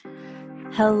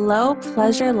Hello,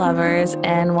 pleasure lovers,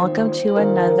 and welcome to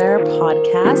another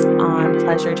podcast on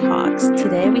Pleasure Talks.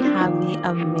 Today we have the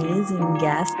amazing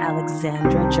guest,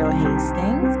 Alexandra-Jo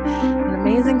Hastings, an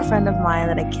amazing friend of mine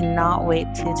that I cannot wait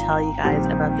to tell you guys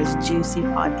about this juicy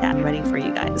podcast. I'm ready for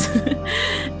you guys.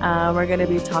 We're going to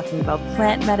be talking about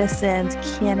plant medicines,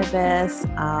 cannabis,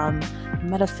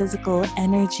 metaphysical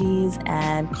energies,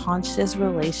 and conscious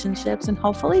relationships, and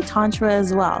hopefully Tantra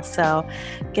as well. So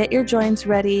get your joints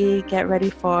ready, get ready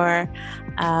for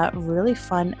a really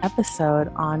fun episode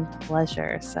on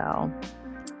pleasure. So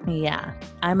yeah,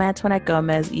 I'm Antoinette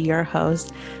Gomez, your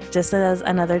host. Just as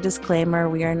another disclaimer,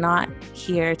 we are not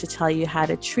here to tell you how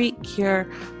to treat, cure,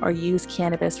 or use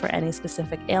cannabis for any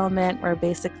specific ailment. We're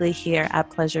basically here at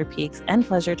Pleasure Peaks and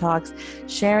Pleasure Talks,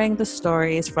 sharing the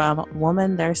stories from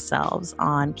women themselves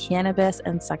on cannabis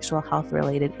and sexual health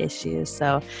related issues.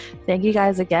 So thank you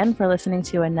guys again for listening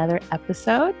to another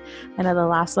episode. I know the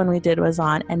last one we did was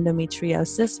on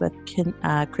endometriosis with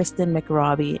Kristen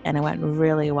McRobbie, and it went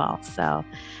really well. So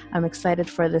I'm excited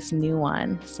for this new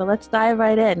one. So let's dive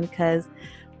right in, because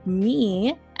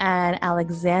me and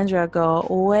Alexandra go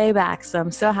way back. So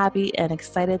I'm so happy and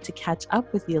excited to catch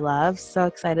up with you, love. So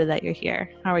excited that you're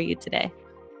here. How are you today?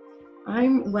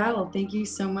 I'm well. Thank you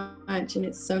so much. And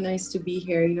it's so nice to be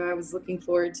here. I was looking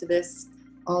forward to this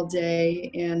all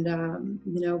day. And,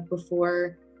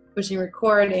 before pushing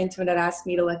record, Antoinette asked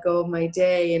me to let go of my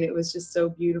day. And it was just so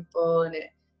beautiful. And it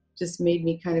just made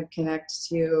me kind of connect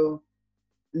to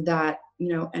that,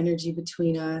 energy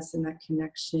between us and that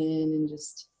connection and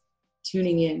just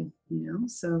tuning in,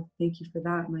 So thank you for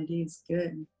that. My day is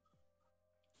good.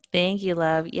 Thank you,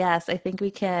 love. Yes, I think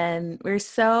we're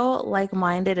so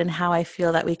like-minded in how I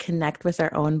feel that we connect with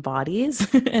our own bodies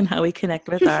and how we connect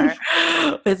with our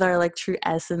with our like true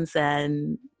essence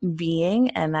and being.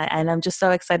 And I'm just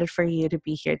so excited for you to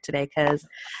be here today, because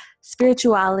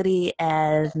spirituality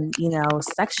and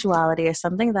sexuality are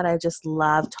something that I just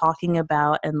love talking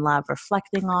about and love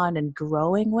reflecting on and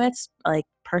growing with, like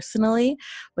personally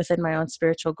within my own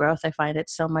spiritual growth. I find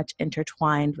it so much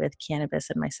intertwined with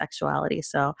cannabis and my sexuality.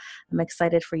 So I'm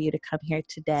excited for you to come here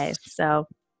today. So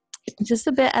just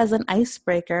a bit as an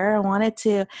icebreaker, I wanted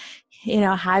to,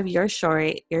 have your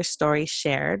story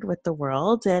shared with the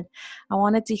world. And I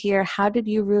wanted to hear, how did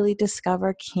you really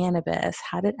discover cannabis?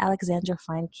 How did Alexandra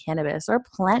find cannabis or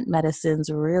plant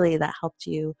medicines really that helped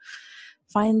you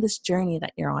find this journey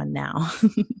that you're on now?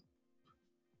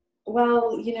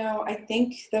 Well, I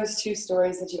think those two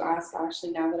stories that you asked,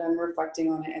 actually, now that I'm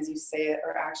reflecting on it as you say it,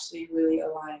 are actually really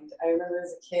aligned. I remember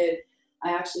as a kid,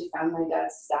 I actually found my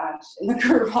dad's stash in the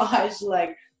garage,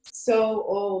 like so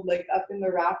old, like up in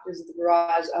the rafters of the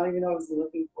garage. I don't even know what I was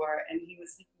looking for. And he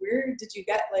was like, where did you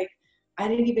get, like, I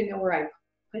didn't even know where I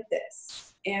put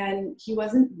this. And he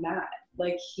wasn't mad.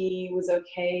 Like, he was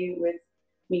okay with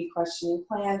me questioning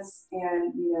plants.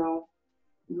 And,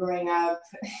 growing up,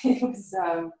 it was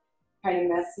kind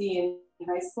of messy in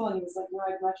high school, and he was like, no,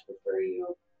 I'd much prefer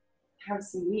you have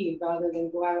some weed rather than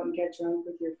go out and get drunk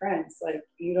with your friends. Like,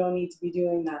 you don't need to be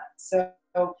doing that. So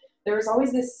there was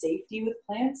always this safety with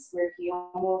plants where he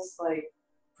almost like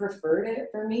preferred it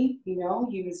for me. He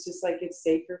was just like, it's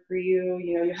safer for you,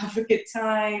 you have a good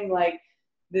time, like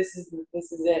this is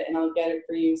it, and I'll get it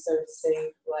for you, so it's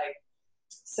safe. Like,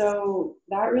 so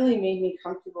that really made me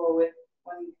comfortable with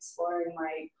when exploring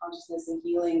my consciousness and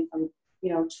healing from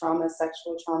trauma,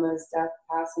 sexual traumas, death,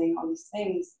 passing, all these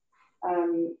things.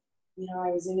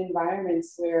 I was in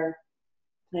environments where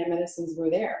plant medicines were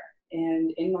there,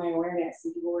 and in my awareness,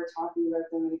 and people were talking about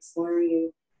them and exploring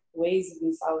new ways of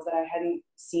themselves that I hadn't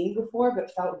seen before,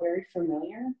 but felt very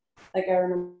familiar. Like, I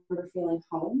remember feeling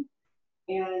home,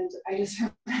 and I just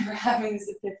remember having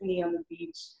this epiphany on the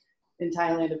beach in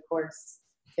Thailand, of course,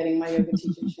 getting my yoga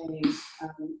teacher training.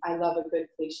 I love a good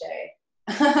cliche.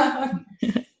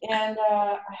 And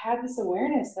I had this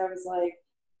awareness that I was like,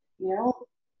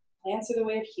 plants are the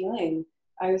way of healing.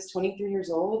 I was 23 years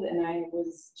old, and I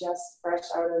was just fresh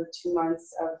out of 2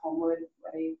 months of Homewood,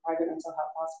 a private mental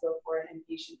health hospital for an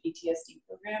inpatient PTSD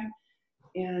program.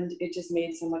 And it just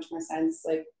made so much more sense.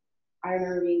 Like, I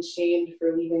remember being shamed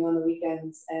for leaving on the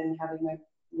weekends and having my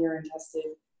urine tested,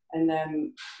 and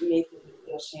then making me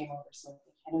feel shame over smoking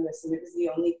cannabis. And it was the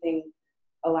only thing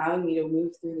allowing me to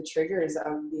move through the triggers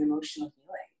of the emotional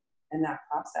healing in that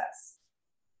process.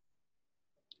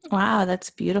 Wow,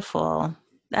 that's beautiful.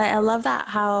 I love that,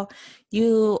 how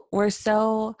you were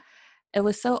so, it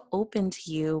was so open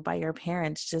to you by your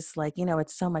parents, just like,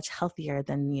 it's so much healthier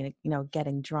than,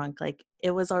 getting drunk. Like,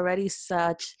 it was already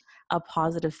such a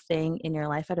positive thing in your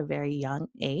life at a very young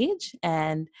age,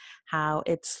 and how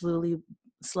it slowly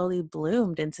slowly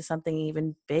bloomed into something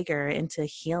even bigger, into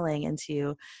healing,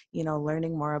 into,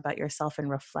 learning more about yourself and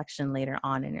reflection later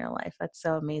on in your life. That's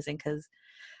so amazing, because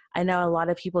I know a lot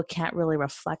of people can't really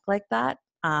reflect like that.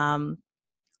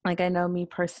 Like, I know me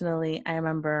personally, I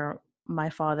remember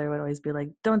my father would always be like,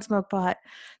 don't smoke pot.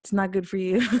 It's not good for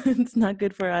you. It's not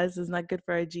good for us. It's not good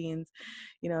for our genes.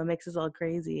 It makes us all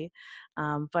crazy.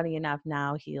 Funny enough,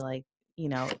 now he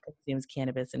consumes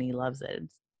cannabis and he loves it.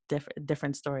 It's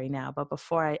different story now. But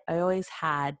before, I always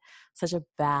had such a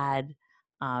bad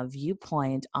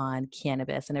viewpoint on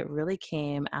cannabis, and it really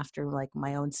came after like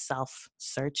my own self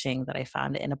searching that I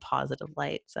found it in a positive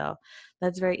light. So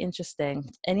that's very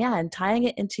interesting. And yeah, and tying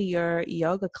it into your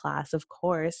yoga class, of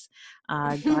course,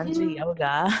 Ganja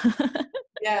yoga.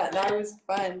 Yeah, that was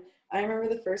fun. I remember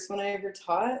the first one I ever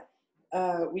taught.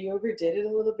 We overdid it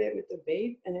a little bit with the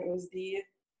vape, and it was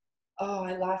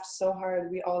I laughed so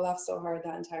hard. We all laughed so hard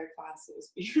that entire class. It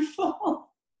was beautiful.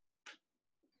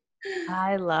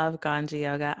 I love Ganja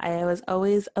yoga. I was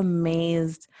always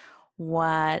amazed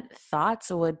what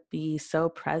thoughts would be so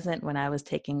present when I was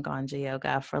taking Ganja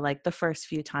yoga for like the first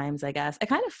few times, I guess. I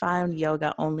kind of found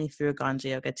yoga only through Ganja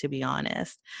yoga, to be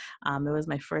honest. It was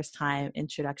my first time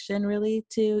introduction really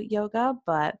to yoga,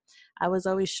 but I was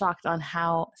always shocked on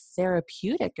how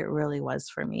therapeutic it really was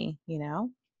for me,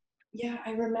 Yeah,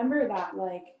 I remember that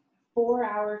like 4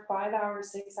 hour, 5 hour,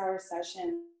 6 hour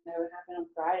session that would happen on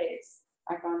Fridays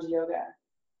at Ganja Yoga.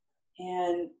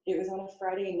 And it was on a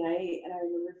Friday night, and I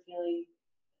remember feeling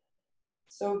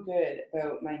so good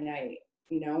about my night,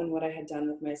 and what I had done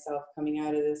with myself coming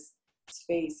out of this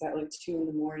space at like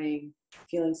 2 a.m,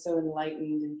 feeling so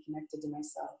enlightened and connected to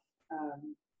myself.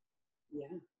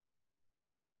 Yeah.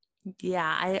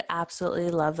 Yeah, I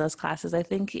absolutely love those classes. I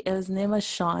think his name was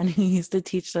Sean. He used to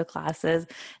teach the classes,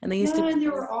 and they used to Yeah, be and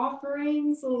there were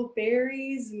offerings, little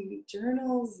berries and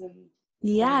journals, and oh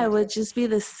yeah, my it would goodness. just be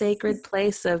the sacred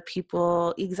place of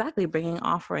people exactly bringing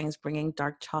offerings, bringing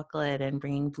dark chocolate and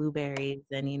bringing blueberries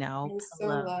and, It was so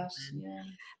pillows lush. and Yeah.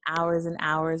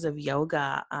 hours of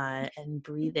yoga and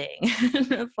breathing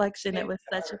and reflection. It It was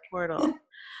such a dark. portal.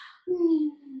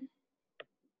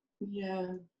 Yeah.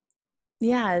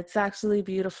 Yeah, it's actually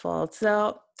beautiful.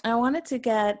 So I wanted to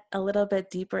get a little bit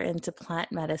deeper into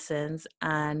plant medicines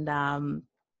and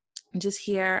just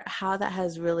hear how that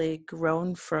has really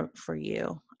grown for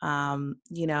you.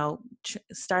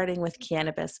 Starting with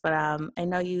cannabis, but I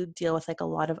know you deal with like a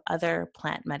lot of other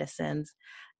plant medicines,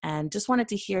 and just wanted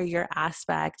to hear your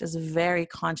aspect as a very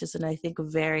conscious and I think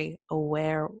very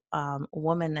aware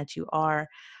woman that you are,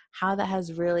 how that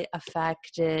has really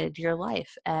affected your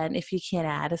life, and if you can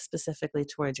add specifically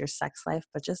towards your sex life,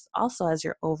 but just also as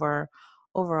your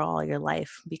overall your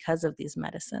life because of these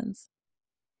medicines.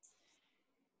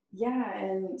 Yeah,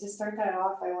 and to start that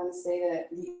off, I want to say that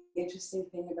the interesting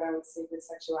thing about sacred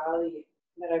sexuality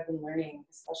that I've been learning,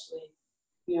 especially,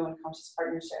 in conscious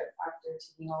partnership after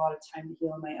taking a lot of time to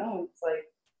heal on my own, it's like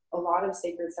a lot of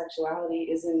sacred sexuality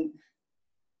isn't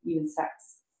even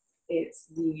sex. It's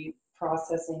the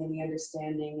processing and the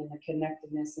understanding and the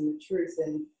connectedness and the truth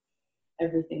and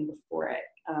everything before it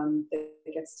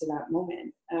that gets to that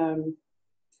moment.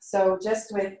 So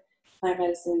just with plant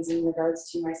medicines in regards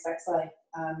to my sex life,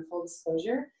 full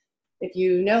disclosure, if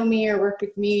you know me or work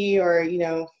with me or,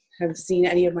 have seen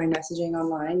any of my messaging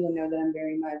online, you'll know that I'm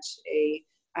very much a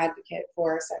advocate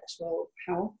for sexual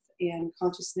health and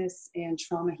consciousness and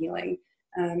trauma healing.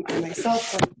 I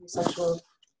myself went through sexual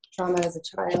trauma as a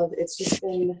child. It's just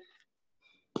been,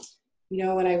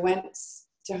 when I went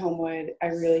to Homewood, I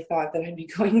really thought that I'd be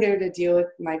going there to deal with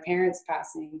my parents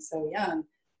passing so young,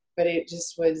 but it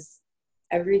just was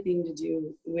everything to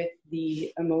do with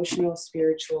the emotional,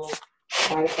 spiritual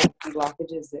side effects and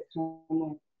blockages that come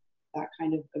with that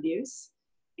kind of abuse.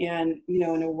 And,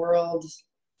 in a world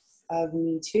of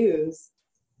Me Too's,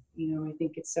 I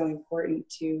think it's so important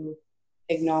to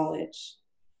acknowledge,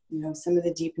 some of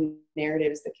the deep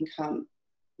narratives that can come,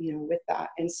 with that.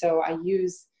 And so I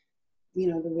use,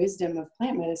 the wisdom of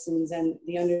plant medicines and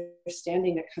the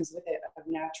understanding that comes with it of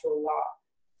natural law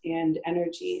and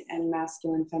energy and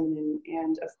masculine, feminine.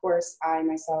 And of course, I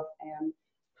myself am,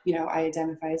 I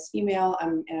identify as female.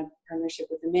 I'm in a partnership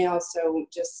with a male. So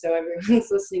just so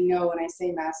everyone's listening know, when I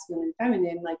say masculine and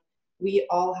feminine, like we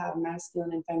all have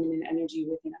masculine and feminine energy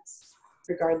within us,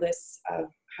 regardless of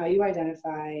how you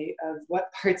identify, of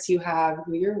what parts you have,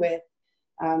 who you're with.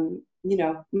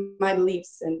 My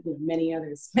beliefs and many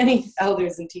others, many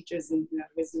elders and teachers and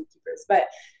wisdom keepers. But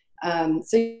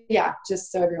so yeah,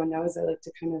 just so everyone knows, I like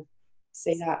to kind of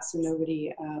say that so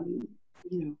nobody,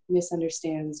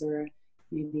 misunderstands or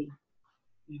maybe,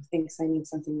 thinks I need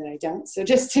something that I don't. So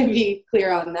just to be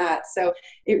clear on that. So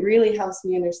it really helps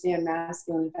me understand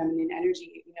masculine and feminine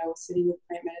energy, sitting with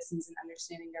plant medicines and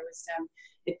understanding their wisdom.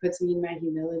 It puts me in my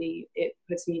humility. It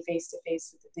puts me face to face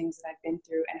with the things that I've been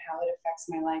through and how it affects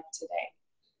my life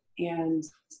today and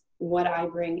what I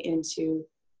bring into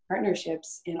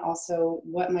partnerships, and also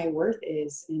what my worth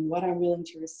is and what I'm willing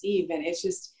to receive. And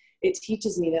it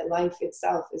teaches me that life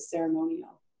itself is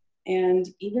ceremonial. And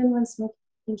even when smoking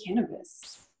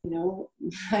cannabis,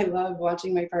 I love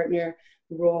watching my partner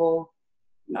roll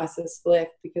us a spliff,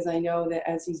 because I know that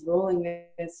as he's rolling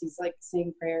this, he's like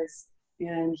saying prayers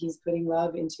and he's putting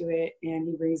love into it, and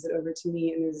he brings it over to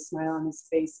me, and there's a smile on his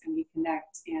face, and we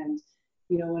connect. And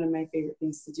one of my favorite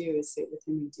things to do is sit with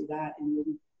him and do that, and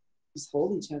we just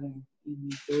hold each other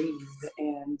and breathe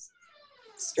and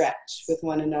stretch with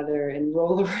one another and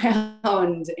roll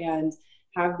around and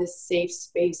have this safe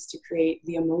space to create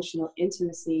the emotional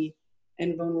intimacy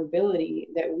and vulnerability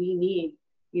that we need,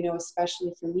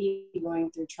 especially for me going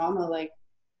through trauma. Like,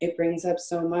 it brings up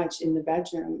so much in the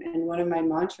bedroom. And one of my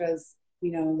mantras,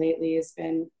 lately has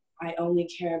been, I only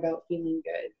care about feeling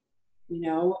good,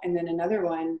 and then another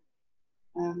one,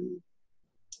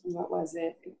 what was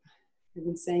it? I've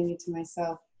been saying it to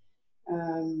myself.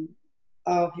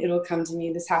 It'll come to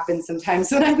me. This happens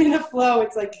sometimes when I'm in a flow.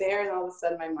 It's like there, and all of a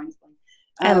sudden my mind's blank.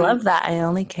 I love that. I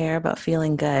only care about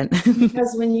feeling good.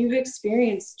 Because when you've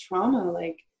experienced trauma,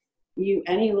 like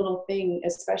any little thing,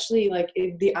 especially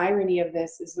the irony of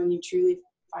this is when you truly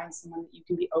find someone that you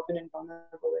can be open and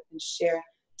vulnerable with and share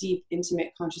deep,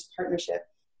 intimate, conscious partnership,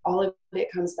 all of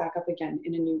it comes back up again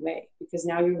in a new way, because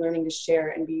now you're learning to share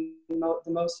and be the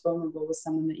most vulnerable with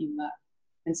someone that you love.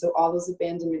 And so all those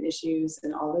abandonment issues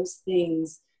and all those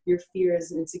things, your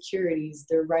fears and insecurities,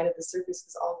 they're right at the surface,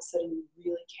 because all of a sudden you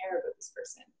really care about this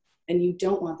person and you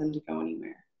don't want them to go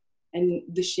anywhere. And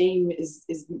the shame is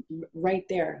right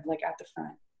there, like at the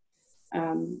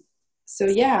front. So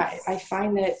yeah, I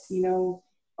find that,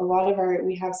 a lot of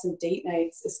we have some date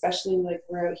nights, especially like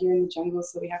we're out here in the jungle,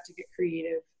 so we have to get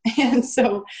creative. And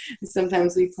so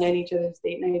sometimes we plan each other's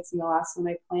date nights. And the last one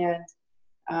I planned,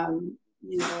 I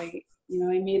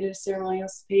made it a ceremonial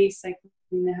space. I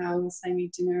cleaned the house. I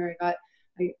made dinner. I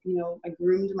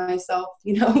groomed myself,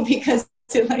 because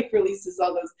it releases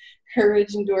all those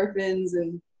courage endorphins.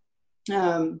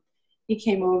 And he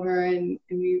came over and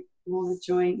we rolled a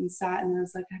joint and sat, and I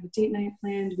was like, I have a date night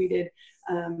planned. We did,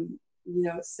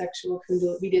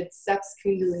 we did sex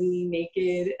kundalini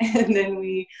naked. And then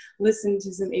we listened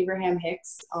to some Abraham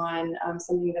Hicks on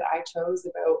something that I chose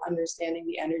about understanding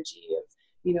the energy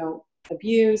of,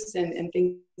 abuse and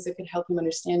things that could help him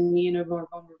understand me in a more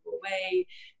vulnerable way.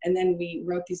 And then we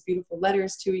wrote these beautiful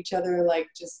letters to each other, like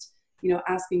just,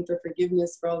 asking for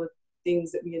forgiveness for all the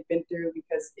things that we had been through,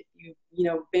 because if you've,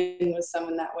 been with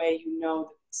someone that way, that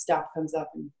stuff comes up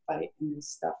and fight and there's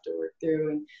stuff to work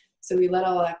through. And so we let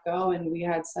all that go, and we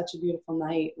had such a beautiful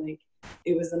night. Like,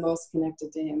 it was the most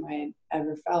connected to him I had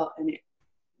ever felt. And it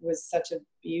was such a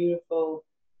beautiful,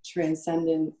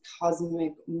 transcendent,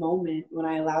 cosmic moment when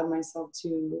I allowed myself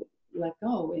to let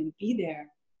go and be there,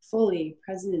 fully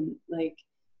present, like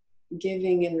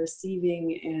giving and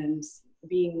receiving and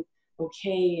being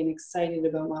okay and excited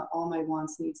about all my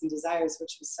wants, needs, and desires,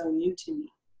 which was so new to me.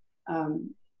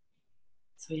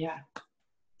 So yeah,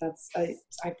 I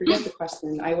forget the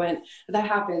question. That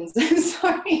happens. I'm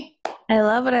sorry. I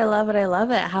love it. I love it. I love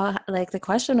it. How, the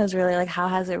question was really how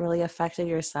has it really affected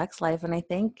your sex life? And I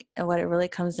think what it really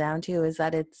comes down to is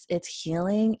that it's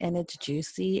healing and it's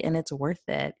juicy and it's worth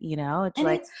it.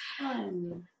 It's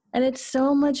fun. And it's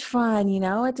so much fun,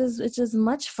 it's as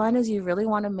much fun as you really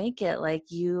want to make it. Like,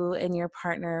 you and your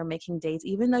partner making dates,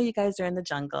 even though you guys are in the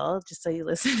jungle, just so you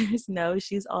listeners know,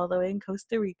 she's all the way in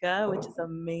Costa Rica, which is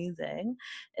amazing.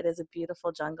 It is a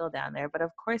beautiful jungle down there. But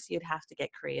of course, you'd have to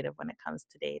get creative when it comes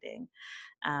to dating.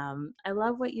 I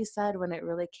love what you said when it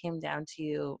really came down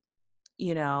to,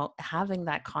 having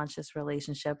that conscious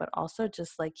relationship, but also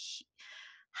just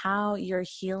how you're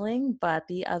healing, but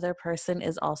the other person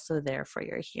is also there for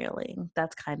your healing.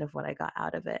 That's kind of what I got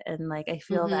out of it. And I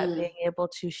feel that being able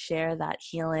to share that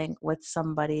healing with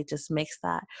somebody just makes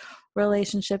that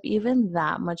relationship even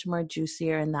that much more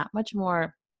juicier and that much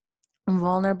more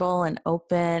vulnerable and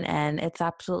open. And it's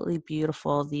absolutely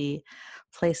beautiful, the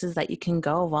places that you can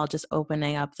go while just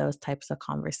opening up those types of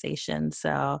conversations.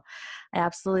 So I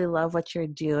absolutely love what you're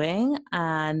doing.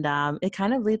 And it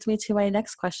kind of leads me to my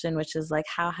next question, which is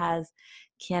how has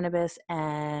cannabis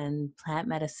and plant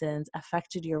medicines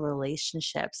affected your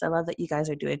relationships? I love that you guys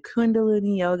are doing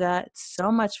Kundalini yoga. It's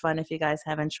so much fun. If you guys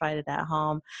haven't tried it at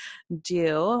home,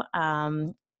 do.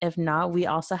 If not, we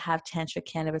also have Tantra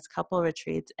Cannabis couple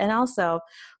retreats. And also,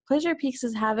 Pleasure Peaks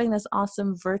is having this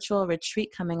awesome virtual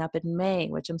retreat coming up in May,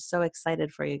 which I'm so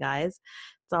excited for you guys.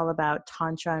 It's all about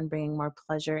Tantra and bringing more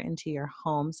pleasure into your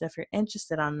home. So if you're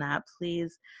interested on that,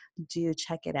 please do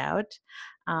check it out.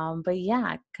 But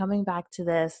yeah, coming back to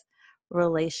this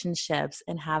relationships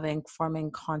and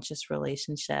forming conscious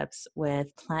relationships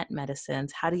with plant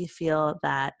medicines, how do you feel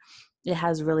that it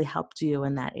has really helped you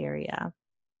in that area?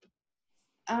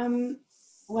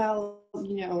 Well,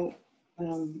 I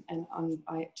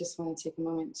just want to take a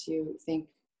moment to thank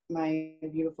my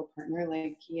beautiful partner.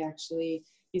 Like he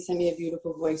sent me a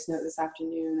beautiful voice note this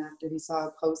afternoon after he saw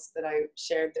a post that I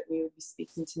shared that we would be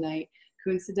speaking tonight,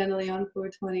 coincidentally on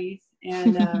 420.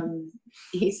 And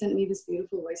he sent me this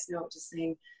beautiful voice note just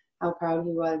saying how proud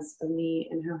he was of me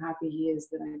and how happy he is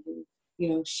that I can,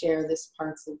 share these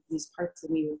parts of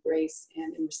me with grace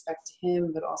and in respect to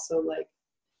him, but also like,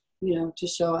 to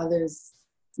show others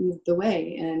the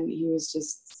way. And he was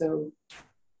just so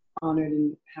honored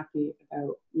and happy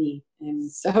about me.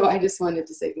 And so I just wanted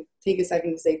to take a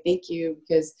second to say thank you,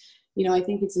 because, I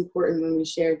think it's important when we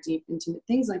share deep, intimate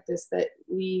things like this that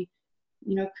we,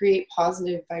 create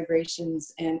positive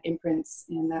vibrations and imprints.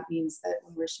 And that means that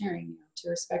when we're sharing, to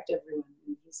respect everyone.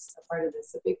 And he's a part of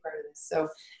this, a big part of this. So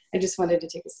I just wanted to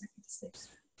take a second to say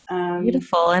that.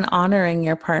 Beautiful, and honoring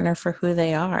your partner for who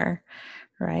they are,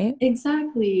 right?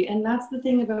 Exactly. And that's the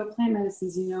thing about plant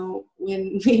medicines,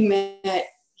 when we met,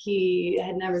 he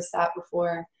had never sat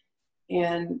before.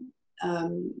 And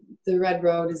the Red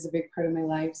Road is a big part of my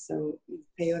life. So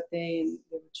peyote and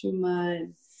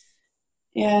chuma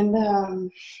and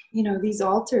these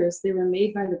altars, they were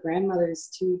made by the grandmothers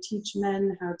to teach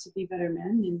men how to be better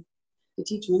men and to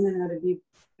teach women how to be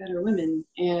better women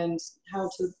and how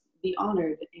to be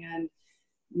honored. And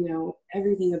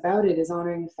everything about it is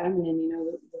honoring the feminine.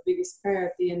 The biggest prayer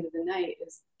at the end of the night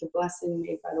is the blessing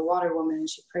made by the water woman, and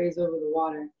she prays over the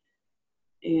water.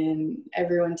 And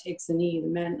everyone takes a knee. The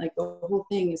men, like the whole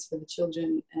thing is for the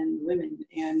children and the women.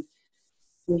 And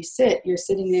when you're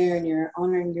sitting there and you're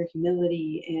honoring your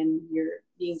humility and you're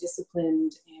being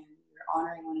disciplined and you're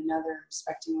honoring one another,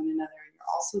 respecting one another, and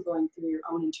you're also going through your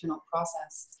own internal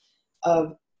process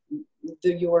of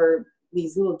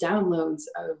these little downloads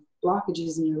of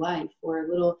blockages in your life or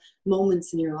little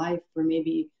moments in your life where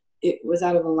maybe it was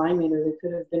out of alignment or there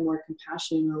could have been more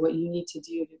compassion or what you need to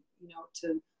do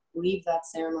to leave that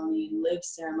ceremony and live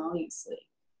ceremoniously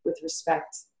with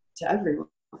respect to everyone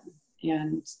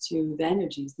and to the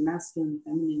energies, the masculine,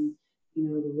 feminine,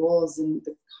 the roles and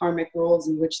the karmic roles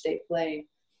in which they play.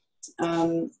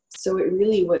 So it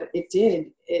really, what it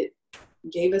did, it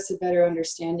gave us a better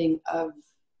understanding of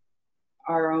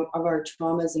our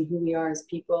traumas and who we are as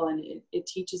people, and it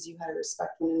teaches you how to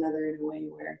respect one another in a way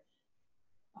where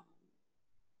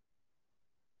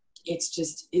I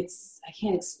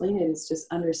can't explain it. It's just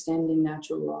understanding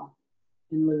natural law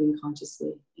and living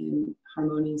consciously and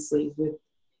harmoniously with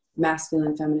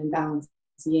masculine, feminine balance,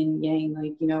 yin, yang.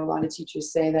 Like, a lot of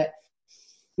teachers say that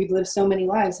we've lived so many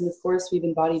lives, and of course we've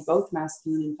embodied both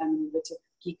masculine and feminine, but to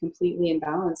be completely in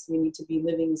balance, we need to be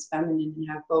living as feminine and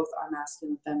have both our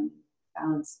masculine and feminine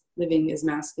balance, living as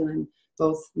masculine,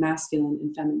 both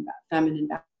masculine and feminine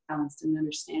balanced, and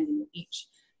understanding of each.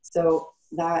 So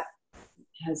that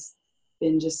has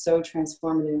been just so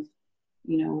transformative,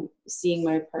 seeing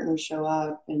my partner show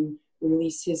up and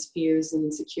release his fears and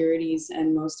insecurities,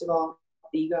 and most of all,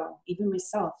 ego, even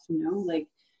myself, like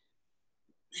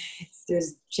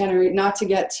there's not to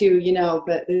get to,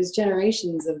 but there's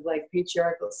generations of like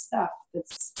patriarchal stuff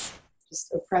that's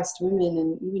just oppressed women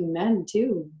and even men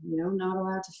too, not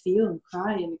allowed to feel and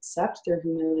cry and accept their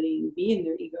humility and be in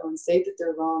their ego and say that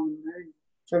they're wrong and learn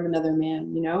from another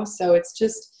man, so it's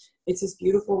this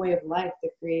beautiful way of life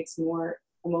that creates more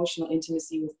emotional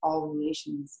intimacy with all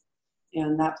relations.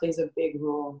 And that plays a big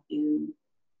role in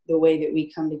the way that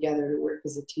we come together to work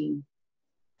as a team.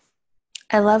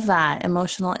 I love that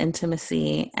emotional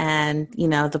intimacy and,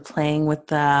 the playing with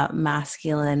the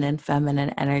masculine and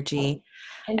feminine energy.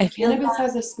 I And feel Cannabis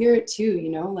has a spirit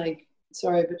too,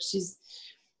 but she's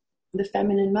the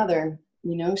feminine mother,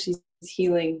 she's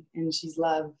healing and she's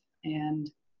love and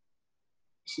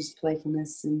she's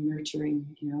playfulness and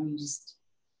nurturing, you just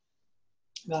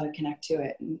got to connect to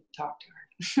it and talk to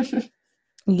her.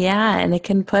 yeah, and it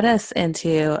can put us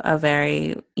into a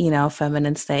very,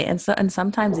 feminine state, and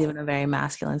sometimes even a very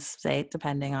masculine state,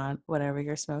 depending on whatever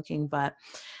you're smoking. But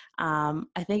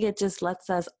I think it just lets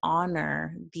us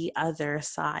honor the other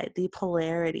side, the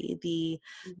polarity, the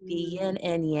yin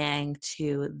and yang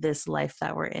to this life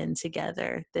that we're in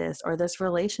together, this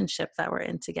relationship that we're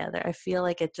in together. I feel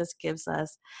like it just gives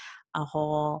us a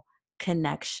whole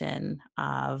connection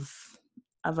of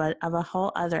a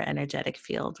whole other energetic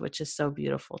field, which is so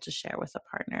beautiful to share with a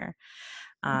partner.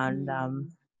 And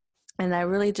Mhm. and that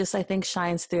really just, I think,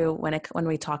 shines through when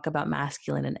we talk about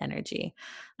masculine and energy.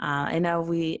 I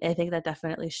think that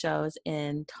definitely shows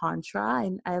in Tantra.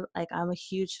 And I'm a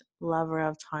huge lover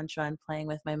of Tantra and playing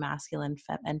with my masculine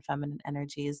and feminine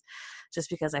energies, just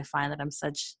because I find that I'm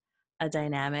such a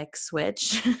dynamic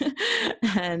switch.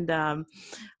 And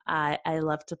I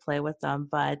love to play with them.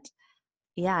 But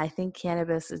yeah, I think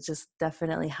cannabis, it just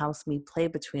definitely helps me play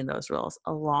between those roles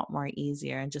a lot more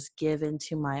easier and just give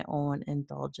into my own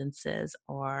indulgences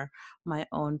or my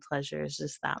own pleasures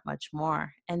just that much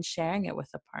more. And sharing it with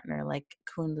a partner, like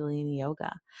Kundalini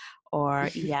yoga, or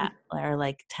yeah, or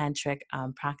like tantric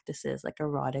practices like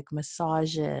erotic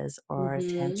massages or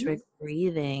tantric Mhm.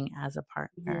 breathing as a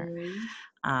partner. Mhm.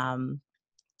 Um,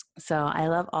 so I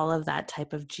love all of that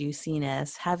type of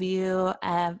juiciness. Have you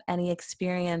have any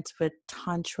experience with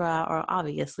Tantra, or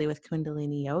obviously with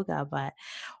Kundalini yoga, but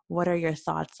what are your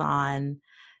thoughts on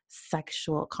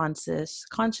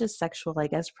conscious sexual, I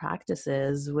guess,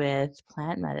 practices with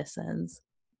plant medicines?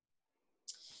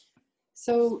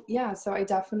 So yeah, so I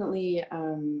definitely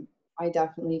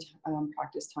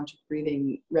practice tantric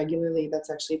breathing regularly. That's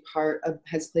actually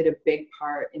has played a big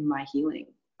part in my healing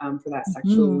for that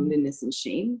sexual Mhm. woundedness and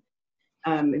shame.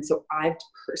 And so I've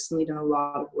personally done a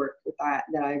lot of work with that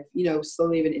I've,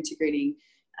 slowly been integrating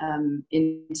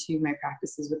into my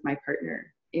practices with my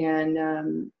partner.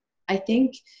 And I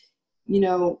think, you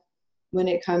know, when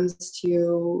it comes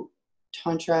to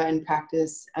Tantra and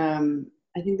practice,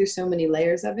 I think there's so many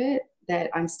layers of it that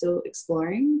I'm still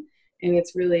exploring. And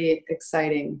it's really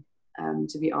exciting,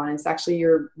 to be honest. Actually,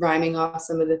 you're rhyming off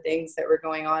some of the things that were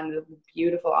going on, the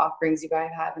beautiful offerings you guys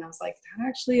have. And I was like, that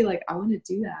actually, like, I want to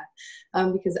do that.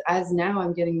 Because as now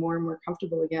I'm getting more and more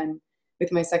comfortable again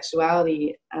with my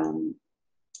sexuality,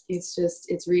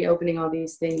 it's reopening all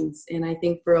these things. And I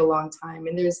think for a long time,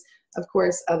 and there's of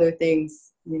course other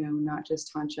things, not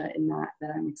just tantra in that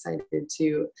I'm excited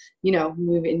to,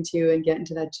 move into and get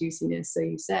into that juiciness, so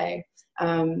you say.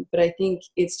 But I think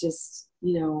it's just,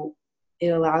 it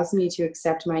allows me to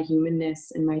accept my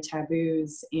humanness and my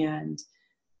taboos and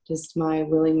just my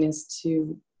willingness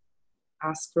to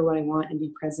ask for what I want and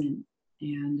be present,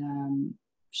 and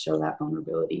show that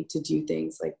vulnerability to do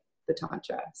things like the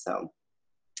tantra. So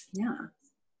yeah.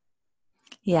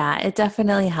 Yeah, it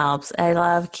definitely helps. I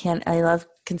love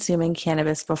consuming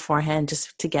cannabis beforehand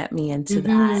just to get me into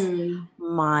that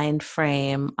Mm-hmm. mind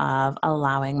frame of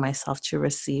allowing myself to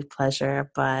receive pleasure.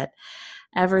 But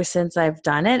ever since I've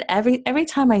done it, every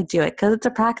time I do it, because it's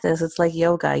a practice, it's like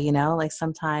yoga, like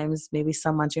sometimes maybe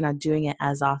some months you're not doing it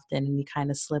as often and you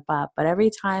kind of slip up. But every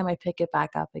time I pick it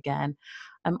back up again,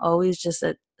 I'm always just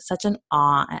at such an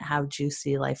awe at how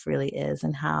juicy life really is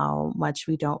and how much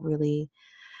we don't really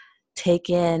take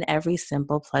in every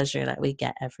simple pleasure that we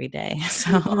get every day. So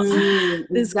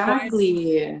Mm-hmm. this quarantine,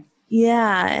 Exactly.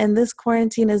 yeah, and this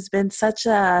quarantine has been such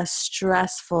a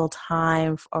stressful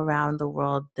time around the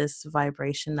world, this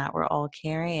vibration that we're all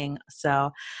carrying.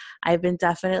 So I've been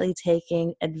definitely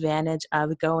taking advantage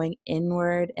of going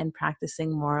inward and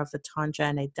practicing more of the Tantra,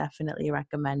 and I definitely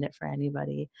recommend it for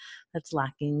anybody that's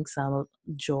lacking some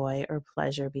joy or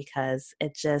pleasure, because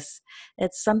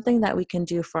it's something that we can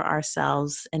do for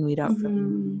ourselves and we don't really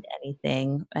Mm-hmm. need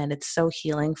anything. And it's so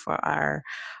healing for our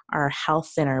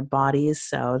health and our bodies.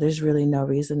 So there's really no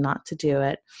reason not to do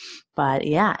it. But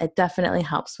yeah, it definitely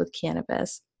helps with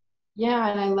cannabis. Yeah,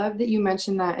 and I love that you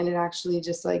mentioned that. And it actually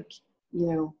just like,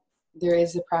 there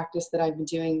is a practice that I've been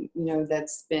doing,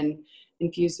 that's been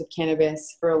infused with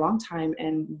cannabis for a long time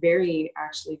and very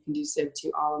actually conducive to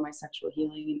all of my sexual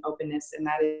healing and openness. And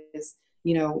that is,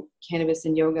 cannabis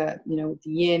and yoga, the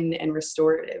yin and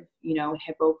restorative,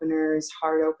 hip openers,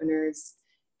 heart openers.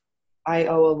 I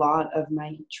owe a lot of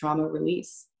my trauma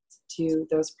release to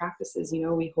those practices.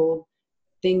 We hold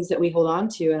things that we hold on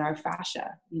to in our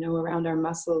fascia, around our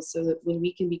muscles, so that when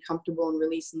we can be comfortable and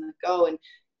release and let go and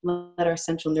let our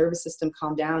central nervous system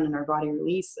calm down and our body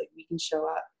release, like we can show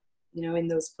up, in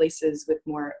those places with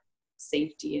more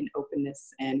safety and openness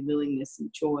and willingness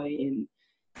and joy and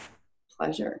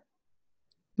pleasure.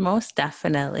 Most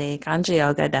definitely. Ganja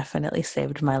yoga definitely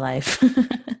saved my life.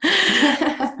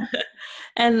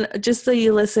 And just so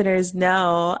you listeners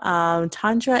know,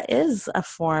 Tantra is a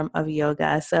form of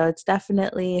yoga. So it's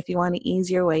definitely, if you want to ease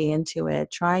your way into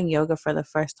it, trying yoga for the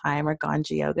first time or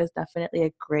Ganja yoga is definitely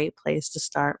a great place to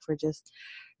start for just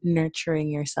nurturing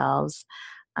yourselves.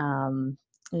 Um,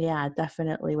 yeah,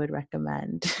 definitely would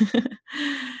recommend.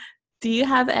 Do you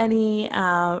have any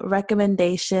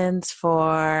recommendations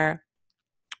for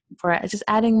for just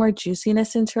adding more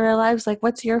juiciness into our lives, like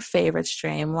what's your favorite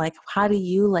strain? Like how do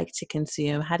you like to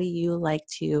consume? How do you like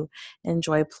to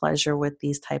enjoy pleasure with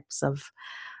these types of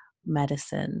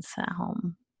medicines at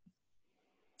home?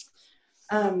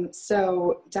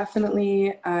 So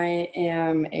definitely I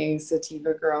am a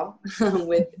sativa girl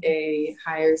with a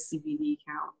higher CBD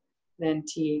count than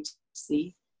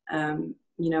THC.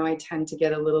 I tend to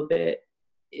get a little bit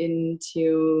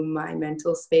into my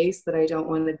mental space that I don't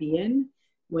want to be in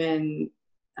when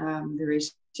the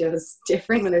ratio is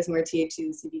different, when there's more THC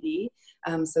than CBD.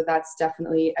 So that's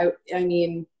definitely out. I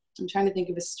mean, I'm trying to think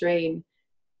of a strain.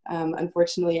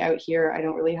 Unfortunately, out here, I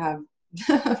don't really have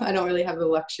I don't really have the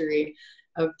luxury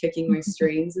of picking my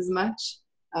strains as much.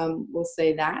 We'll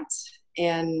say that.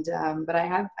 And but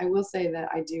I will say that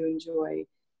I do enjoy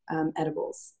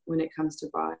edibles when it comes to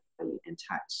body and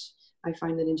touch. I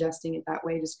find that ingesting it that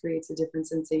way just creates a different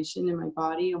sensation in my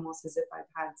body, almost as if I've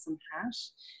had some hash.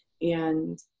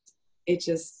 And it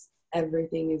just,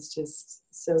 everything is just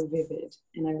so vivid,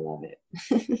 and I love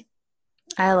it.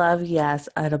 I love, yes,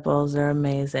 edibles are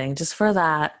amazing. Just for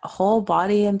that whole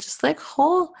body and just like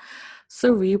whole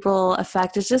cerebral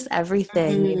effect. It's just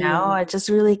everything, Mhm. it just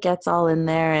really gets all in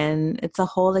there and it's a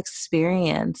whole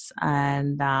experience.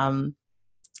 And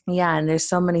yeah, and there's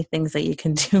so many things that you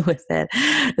can do with it,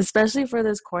 especially for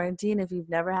this quarantine. If you've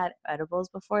never had edibles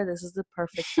before, this is the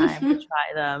perfect time to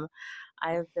try them.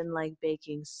 I've been like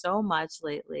baking so much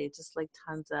lately, just like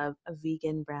tons of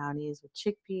vegan brownies with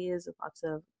chickpeas, with lots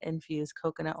of infused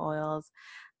coconut oils.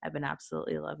 I've been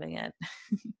absolutely loving it.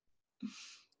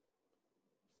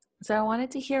 So I wanted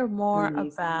to hear more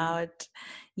Amazing. about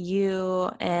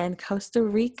you and Costa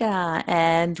Rica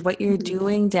and what you're Mhm.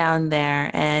 doing down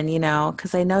there. And,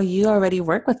 because I know you already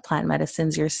work with plant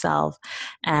medicines yourself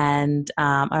and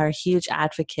are a huge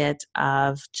advocate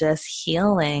of just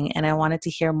healing. And I wanted to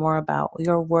hear more about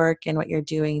your work and what you're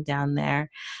doing down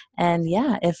there. And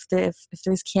yeah, if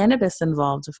there's cannabis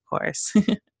involved, of course.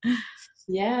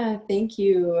 Yeah, thank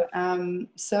you.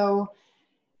 So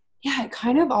yeah, it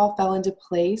kind of all fell into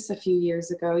place a few years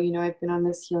ago. I've been on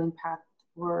this healing path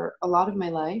for a lot of my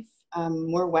life,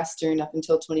 more Western up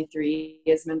until 23,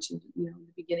 as mentioned, in the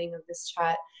beginning of this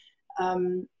chat.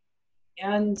 Um,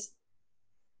 and,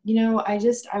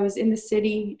 I was in the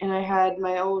city and I had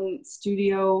my own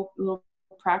studio, little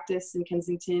practice in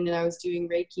Kensington, and I was doing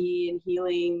Reiki and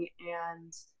healing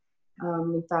and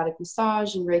lymphatic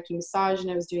massage and Reiki massage.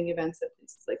 And I was doing events at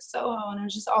places like Soho, and I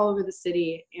was just all over the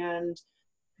city. And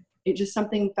it just,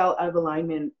 something felt out of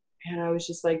alignment, and I was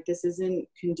just like, this isn't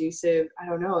conducive. I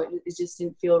don't know, it just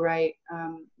didn't feel right.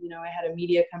 I had a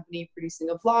media company producing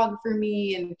a vlog for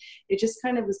me, and it just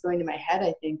kind of was going to my head,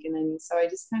 I think. And then so I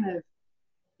just kind of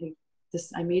like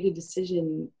this, I made a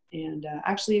decision. And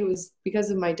actually it was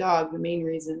because of my dog, the main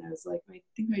reason. I was like, I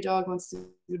think my dog wants to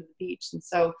go to the beach. And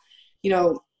so,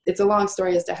 it's a long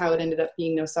story as to how it ended up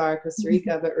being Nosara, Costa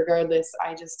Rica, but regardless,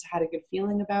 I just had a good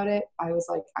feeling about it. I was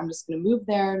like, I'm just going to move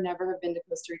there. Never have been to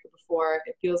Costa Rica before.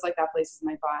 It feels like that place is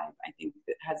my vibe. I think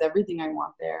it has everything I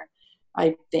want there,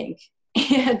 I think.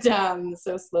 And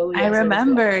so slowly I I sort of feel,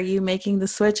 remember you making the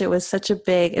switch. It was such a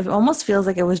big, it almost feels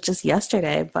like it was just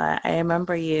yesterday, but I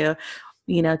remember you,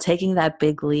 taking that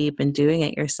big leap and doing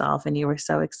it yourself, and you were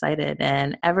so excited.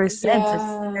 And ever since, it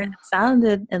yeah.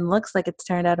 sounded and looks like it's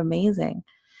turned out amazing.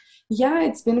 Yeah,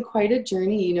 it's been quite a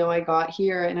journey. I got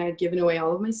here and I had given away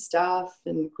all of my stuff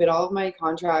and quit all of my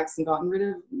contracts and gotten rid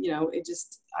of,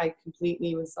 I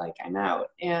completely was like, I'm out.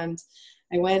 And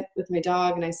I went with my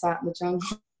dog and I sat in the jungle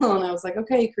and I was like,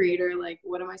 okay, creator, like,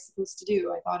 what am I supposed to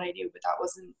do? I thought I knew, but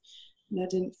that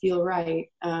didn't feel right.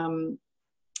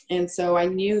 And so I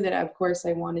knew that, of course,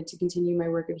 I wanted to continue my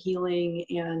work of healing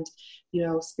and,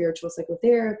 spiritual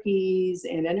psychotherapies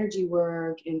and energy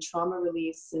work and trauma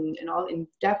release and all, and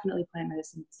definitely plant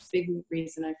medicine. It's a big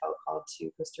reason I felt called to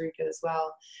Costa Rica as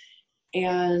well.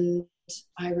 And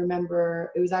I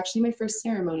remember it was actually my first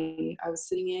ceremony. I was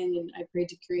sitting in and I prayed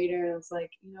to Creator and I was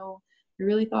like, I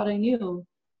really thought I knew.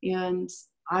 And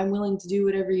I'm willing to do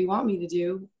whatever you want me to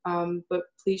do, but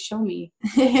please show me.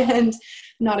 And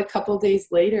not a couple days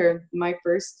later, my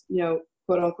first,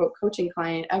 quote unquote coaching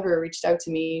client ever reached out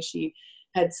to me. She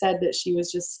had said that she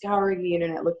was just scouring the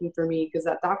internet looking for me because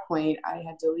at that point I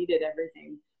had deleted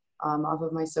everything off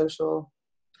of my social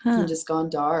and Huh. just gone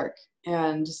dark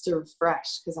and just to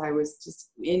refresh because I was just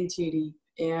in too deep.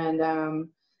 And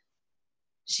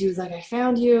she was like, I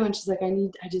found you. And she's like,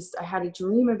 I had a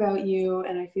dream about you.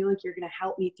 And I feel like you're going to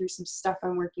help me through some stuff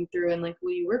I'm working through. And like,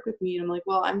 will you work with me? And I'm like,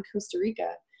 well, I'm Costa Rica.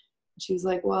 And she was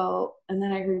like, well, and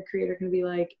then I heard Creator going to be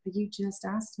like, you just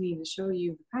asked me to show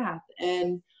you the path.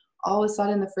 And all of a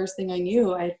sudden, the first thing I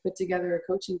knew, I had put together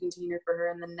a coaching container for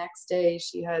her. And the next day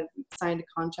she had signed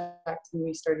a contract and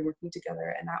we started working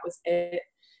together, and that was it.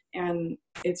 And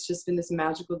it's just been this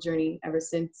magical journey ever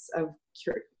since of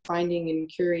finding and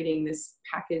curating this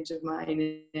package of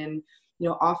mine, and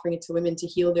offering it to women to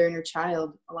heal their inner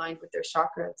child aligned with their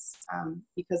chakras.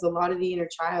 Because a lot of the inner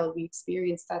child, we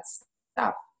experience that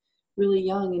stuff really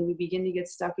young, and we begin to get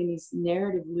stuck in these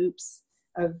narrative loops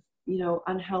of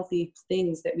unhealthy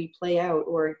things that we play out,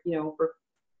 or for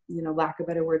lack of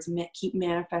better words, keep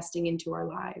manifesting into our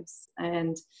lives.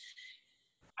 And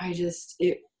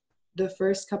the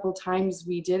first couple times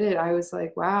we did it, I was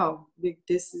like, wow,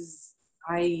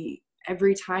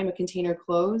 every time a container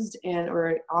closed or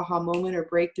an aha moment or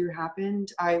breakthrough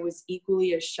happened, I was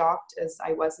equally as shocked as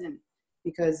I wasn't,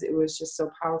 because it was just so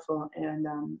powerful. And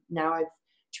now I've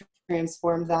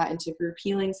transformed that into group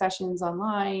healing sessions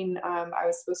online. I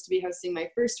was supposed to be hosting my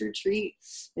first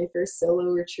solo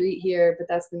retreat here, but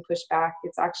that's been pushed back.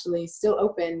 It's actually still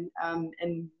open.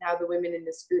 And now the women in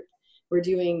this group, we're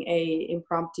doing a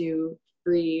impromptu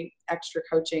free extra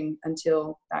coaching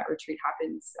until that retreat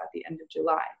happens at the end of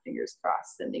July. Fingers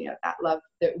crossed, sending out that love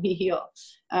that we heal.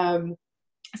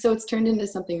 So it's turned into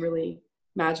something really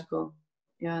magical.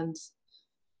 And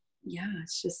yeah,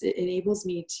 it enables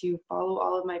me to follow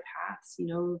all of my paths,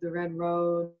 the red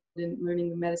road, and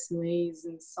learning the medicine ways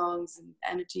and songs and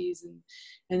energies.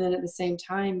 And then at the same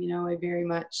time,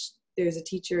 there's a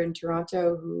teacher in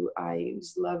Toronto who I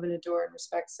just love and adore and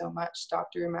respect so much,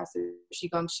 Dr. and Master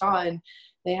Qigong Sha, and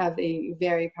they have a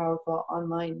very powerful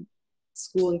online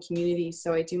school and community.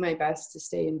 So I do my best to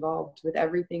stay involved with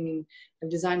everything. And I've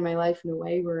designed my life in a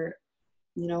way where,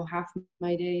 half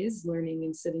my day is learning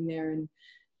and sitting there and,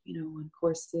 on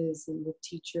courses and with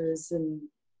teachers and,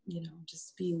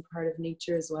 just being part of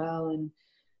nature as well. And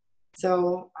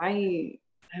so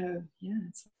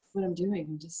it's what I'm doing.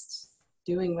 I'm just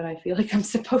doing what I feel like I'm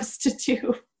supposed to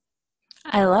do.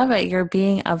 I love it. You're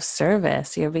being of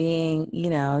service. You're being,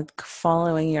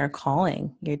 following your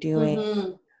calling. You're doing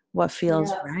Mm-hmm. what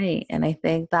feels Yes. right. And I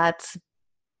think that's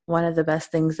one of the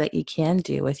best things that you can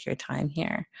do with your time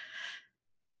here.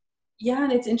 Yeah,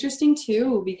 and it's interesting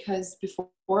too, because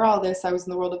before all this, I was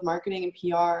in the world of marketing and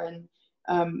PR, and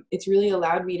it's really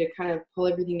allowed me to kind of pull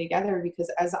everything together, because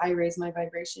as I raise my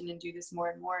vibration and do this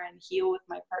more and more and heal with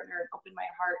my partner and open my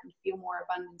heart and feel more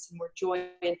abundance and more joy,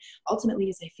 and ultimately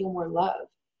as I feel more love,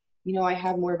 I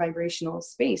have more vibrational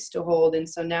space to hold. And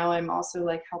so now I'm also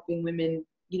like helping women,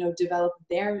 develop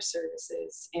their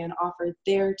services and offer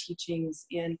their teachings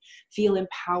and feel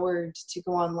empowered to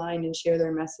go online and share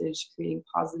their message, creating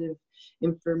positive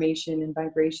information and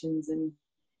vibrations. And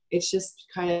it's just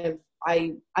kind of,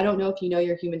 I don't know if you know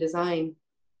your human design.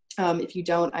 If you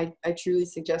don't, I truly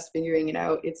suggest figuring it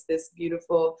out. It's this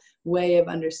beautiful way of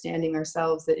understanding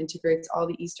ourselves that integrates all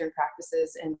the Eastern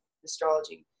practices and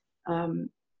astrology.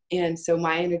 And so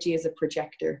my energy is a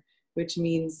projector, which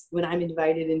means when I'm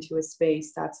invited into a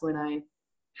space, that's when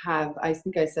I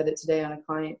think I said it today on a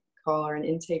client call or an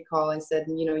intake call. I said,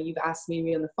 you've asked me to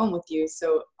be on the phone with you,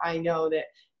 so I know that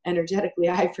energetically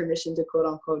I have permission to quote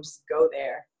unquote just go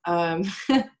there.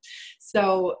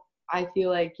 So I feel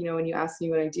like, when you ask me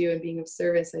what I do and being of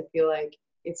service, I feel like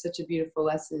it's such a beautiful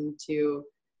lesson to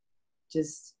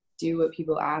just do what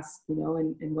people ask,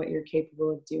 and what you're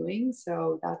capable of doing.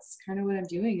 So that's kind of what I'm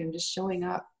doing. I'm just showing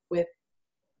up with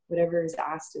whatever is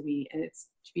asked of me. And it's,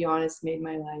 to be honest, made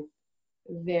my life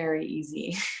very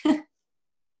easy.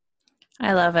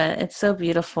 I love it. It's so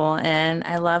beautiful. And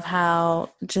I love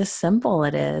how just simple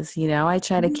it is. I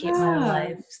try to keep my Yeah.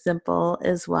 life simple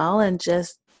as well, and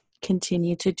just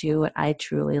continue to do what I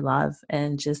truly love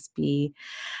and just be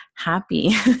happy.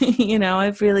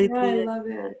 I really Yeah, I think love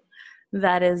it.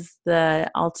 that is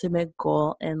the ultimate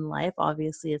goal in life.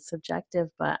 Obviously, it's subjective,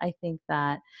 but I think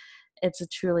that it's a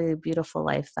truly beautiful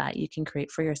life that you can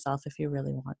create for yourself if you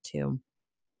really want to.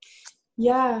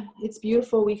 Yeah, it's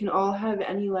beautiful. We can all have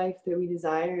any life that we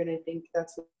desire. And I think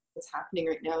that's what's happening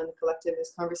right now in the collective.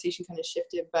 This conversation kind of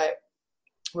shifted, but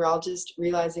we're all just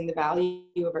realizing the value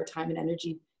of our time and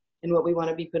energy and what we want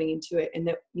to be putting into it. And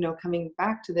that, coming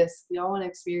back to this, we all want to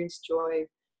experience joy.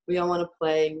 We all want to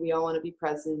play. We all want to be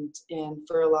present. And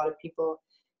for a lot of people,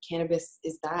 cannabis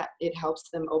is that. It helps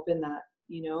them open that,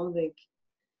 like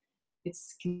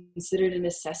it's considered a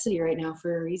necessity right now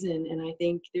for a reason. And I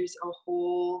think there's a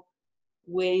whole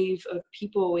wave of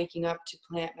people waking up to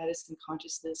plant medicine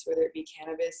consciousness, whether it be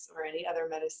cannabis or any other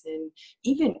medicine,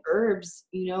 even herbs,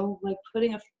 like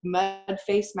putting a mud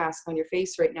face mask on your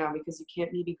face right now because you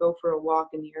can't maybe go for a walk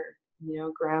in the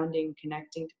earth, grounding,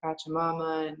 connecting to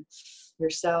Pachamama and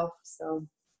yourself. So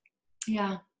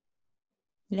yeah.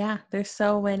 Yeah, there's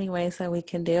so many ways that we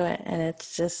can do it, and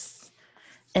it's just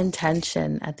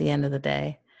intention at the end of the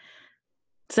day.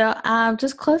 So,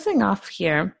 just closing off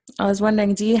here, I was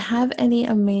wondering, do you have any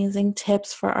amazing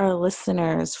tips for our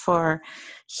listeners for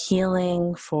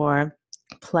healing, for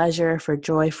pleasure, for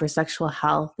joy, for sexual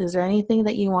health? Is there anything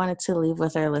that you wanted to leave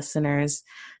with our listeners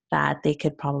that they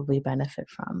could probably benefit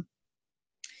from?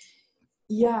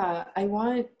 Yeah, I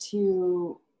wanted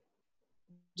to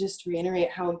just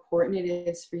reiterate how important it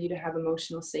is for you to have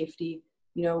emotional safety,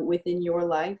 within your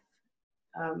life,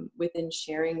 within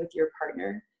sharing with your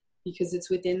partner, because it's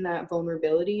within that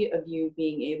vulnerability of you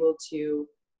being able to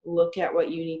look at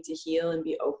what you need to heal and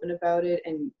be open about it,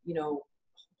 and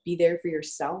be there for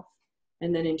yourself,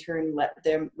 and then in turn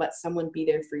let someone be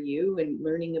there for you, and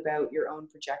learning about your own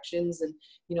projections. And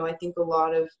I think a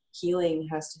lot of healing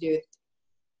has to do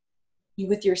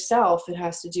with yourself. It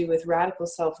has to do with radical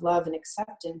self-love and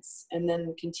acceptance, and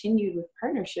then continued with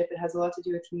partnership, it has a lot to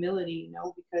do with humility,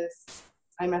 because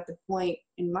I'm at the point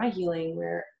in my healing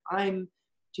where I'm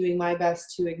doing my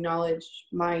best to acknowledge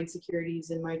my insecurities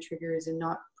and my triggers and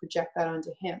not project that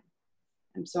onto him.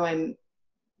 And so I'm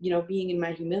being in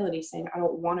my humility, saying I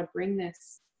don't want to bring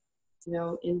this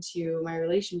into my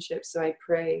relationship, so I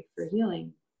pray for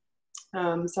healing.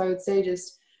 So I would say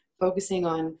just focusing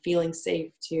on feeling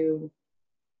safe to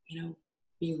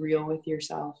be real with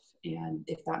yourself. And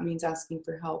if that means asking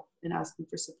for help and asking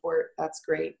for support, that's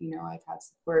great. I've had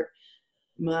support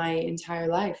my entire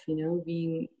life,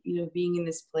 being in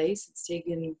this place. It's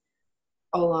taken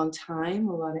a long time,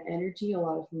 a lot of energy, a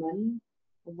lot of money,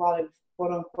 a lot of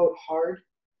quote unquote hard,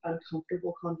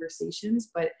 uncomfortable conversations,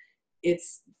 but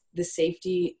it's the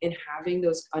safety in having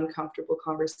those uncomfortable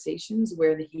conversations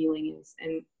where the healing is.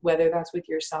 And whether that's with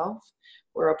yourself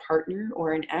or a partner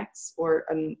or an ex or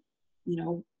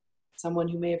someone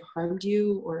who may have harmed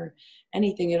you or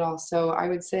anything at all. So I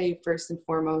would say first and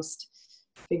foremost,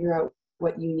 figure out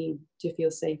what you need to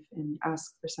feel safe and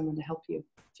ask for someone to help you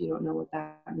if you don't know what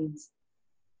that means.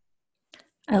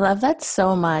 I love that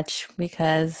so much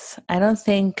because I don't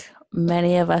think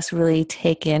many of us really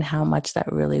take in how much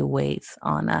that really weighs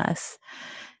on us,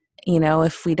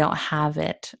 if we don't have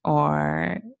it,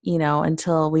 or,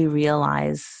 until we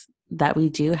realize that we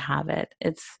do have it.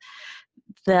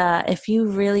 If you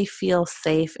really feel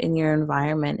safe in your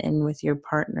environment and with your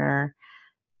partner,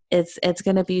 it's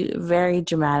going to be very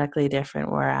dramatically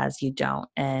different, whereas you don't,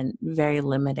 and very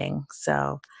limiting.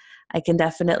 So I can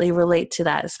definitely relate to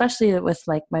that, especially with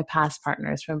like my past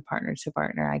partners. From partner to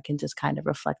partner, I can just kind of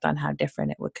reflect on how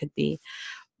different could be.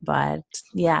 But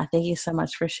yeah, thank you so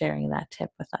much for sharing that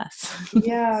tip with us.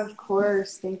 Yeah, of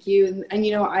course. Thank you. And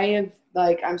I have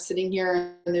I'm sitting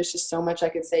here and there's just so much I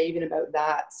could say even about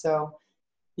that. So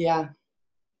yeah,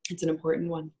 it's an important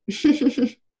one.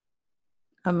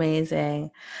 Amazing.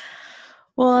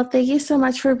 Well, thank you so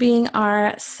much for being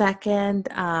our second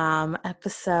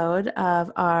episode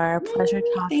of our Pleasure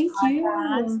Talks Thank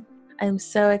podcast. you. I'm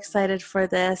so excited for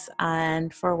this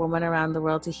and for women around the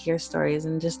world to hear stories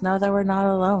and just know that we're not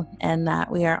alone and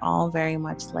that we are all very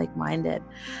much like-minded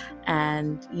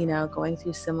and, going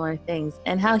through similar things,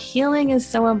 and how healing is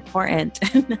so important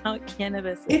and how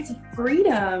cannabis is. It's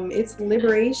freedom. It's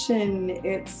liberation.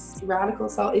 It's radical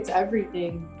self. It's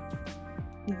everything.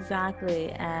 Exactly.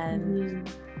 And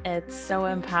it's so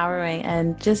empowering,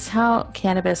 and just how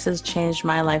cannabis has changed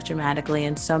my life dramatically,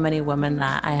 and so many women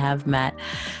that I have met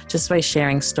just by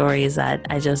sharing stories that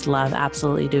I just love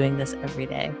absolutely doing this every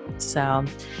day. So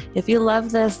if you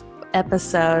love this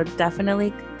episode,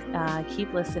 definitely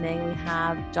keep listening. We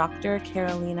have Dr.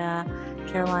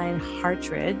 Caroline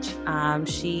Hartridge.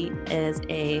 She is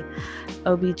a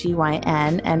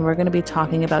OBGYN, and we're going to be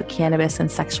talking about cannabis and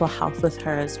sexual health with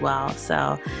her as well.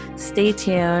 So stay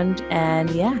tuned, and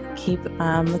keep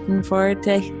looking forward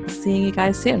to seeing you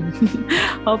guys soon.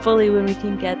 Hopefully when we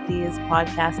can get these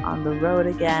podcasts on the road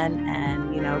again and,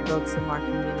 build some more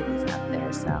communities out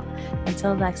there. So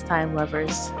until next time,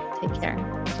 lovers, take care.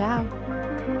 Ciao.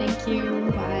 Thank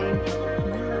you. Bye.